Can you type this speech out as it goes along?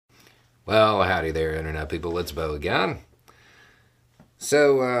Well, howdy there, Internet people. It's Bo again.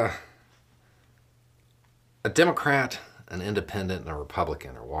 So, a Democrat, an Independent, and a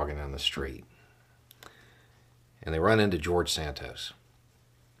Republican are walking down the street, and they run into George Santos.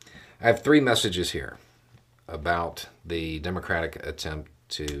 I have three messages here about the Democratic attempt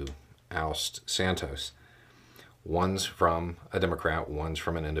to oust Santos. One's from a Democrat, one's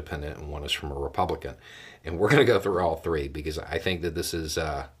from an Independent, and one is from a Republican. And we're going to go through all three because I think that this is,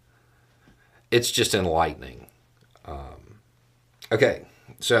 it's just enlightening. Okay,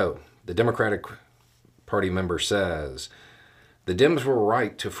 so the Democratic Party member says, the Dems were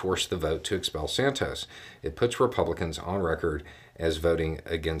right to force the vote to expel Santos. It puts Republicans on record as voting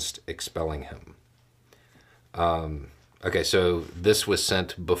against expelling him. Okay, so this was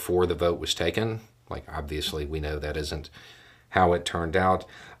sent before the vote was taken. Like, obviously, we know that isn't how it turned out.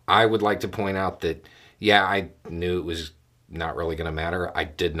 I would like to point out that, yeah, I knew it was not really going to matter. I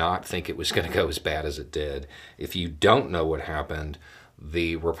did not think it was going to go as bad as it did. If you don't know what happened,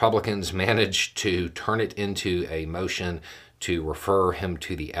 the Republicans managed to turn it into a motion to refer him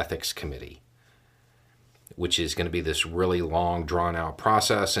to the Ethics Committee, which is going to be this really long, drawn-out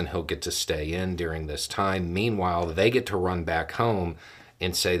process, and he'll get to stay in during this time. Meanwhile, they get to run back home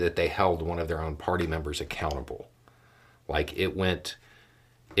and say that they held one of their own party members accountable. Like, it went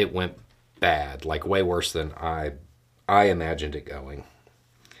bad, like way worse than I imagined it going.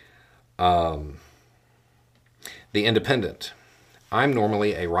 The Independent. I'm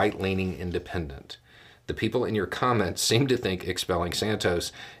normally a right-leaning independent. The people in your comments seem to think expelling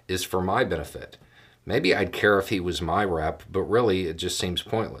Santos is for my benefit. Maybe I'd care if he was my rep, but really it just seems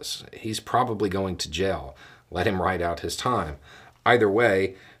pointless. He's probably going to jail. Let him ride out his time. Either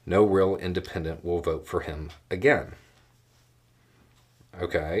way, no real independent will vote for him again.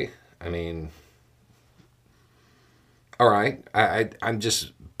 Okay, I mean, all right. I'm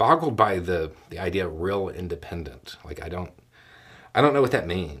just boggled by the idea of real independent. Like, I don't know what that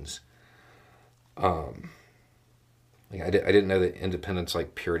means. Like I didn't know that independent's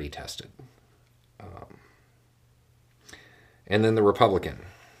like purity tested. And then the Republican.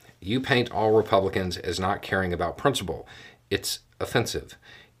 You paint all Republicans as not caring about principle. It's offensive.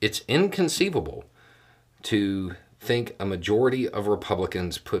 It's inconceivable to think a majority of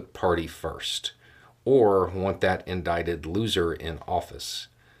Republicans put party first or want that indicted loser in office.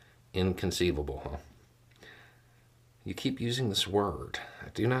 Inconceivable, huh? You keep using this word. I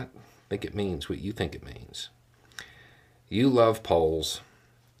do not think it means what you think it means. You love polls,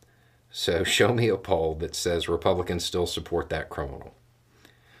 so show me a poll that says Republicans still support that criminal.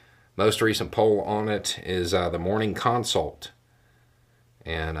 Most recent poll on it is the Morning Consult,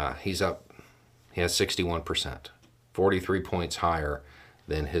 and he's up. He has 61%, 43 points higher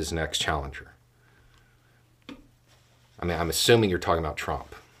than his next challenger. I mean, I'm assuming you're talking about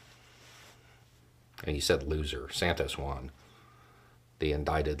Trump. And you said loser. Santos won. The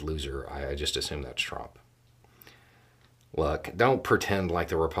indicted loser. I just assume that's Trump. Look, don't pretend like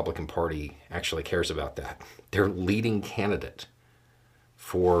the Republican Party actually cares about that. Their leading candidate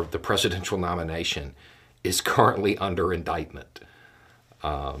for the presidential nomination is currently under indictment.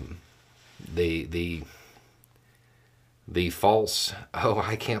 The false, oh,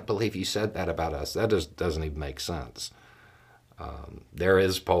 I can't believe you said that about us. That just doesn't even make sense. There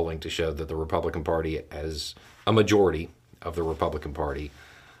is polling to show that the Republican Party, as a majority of the Republican Party,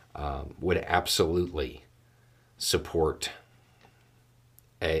 would absolutely support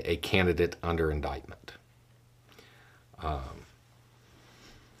a candidate under indictment.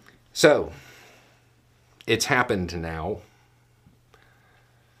 So, it's happened now.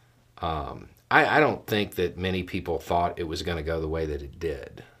 I don't think that many people thought it was going to go the way that it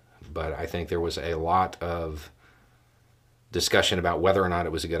did, but I think there was a lot of discussion about whether or not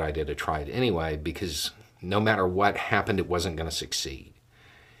it was a good idea to try it anyway, because no matter what happened, it wasn't going to succeed.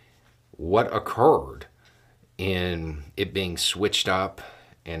 What occurred in it being switched up,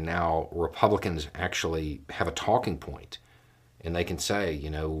 and now Republicans actually have a talking point, and they can say, you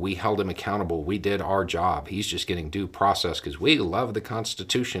know, we held him accountable, we did our job, he's just getting due process because we love the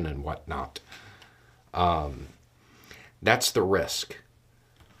Constitution and whatnot. That's the risk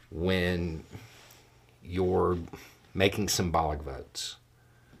when you're making symbolic votes,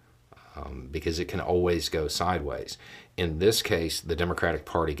 because it can always go sideways. In this case, the Democratic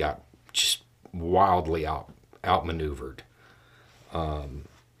Party got just wildly outmaneuvered. And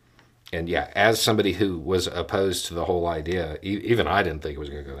yeah, as somebody who was opposed to the whole idea, even I didn't think it was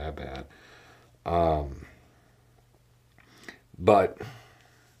going to go that bad. But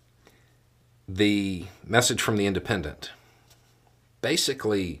the message from the Independent,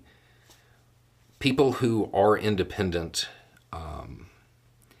 basically, people who are independent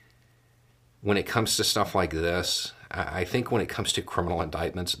when it comes to stuff like this, I think when it comes to criminal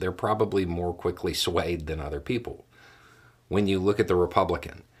indictments, they're probably more quickly swayed than other people. When you look at the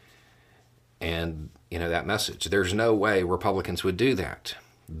Republican and, that message, there's no way Republicans would do that.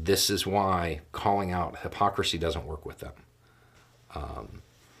 This is why calling out hypocrisy doesn't work with them.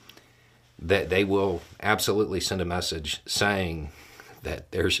 That they will absolutely send a message saying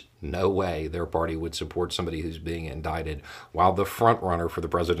that there's no way their party would support somebody who's being indicted while the front runner for the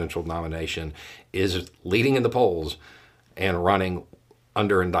presidential nomination is leading in the polls and running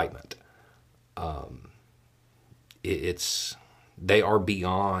under indictment. They are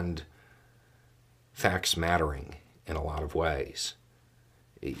beyond facts mattering in a lot of ways.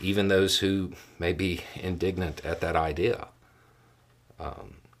 Even those who may be indignant at that idea.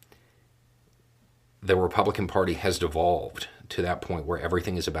 The Republican Party has devolved to that point where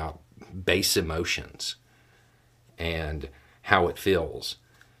everything is about base emotions and how it feels.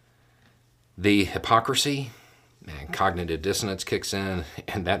 The hypocrisy, man, cognitive dissonance kicks in,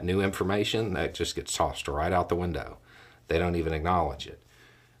 and that new information, that just gets tossed right out the window. They don't even acknowledge it.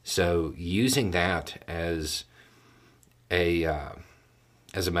 So using that as a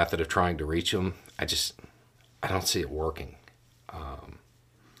method of trying to reach them, I don't see it working.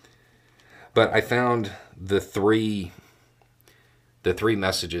 But I found the three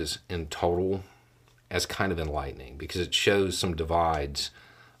messages in total as kind of enlightening, because it shows some divides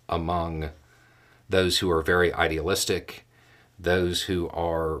among those who are very idealistic, those who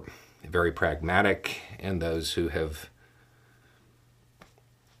are very pragmatic, and those who have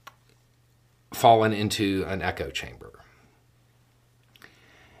fallen into an echo chamber.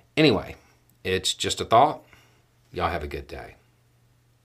 Anyway, it's just a thought. Y'all have a good day.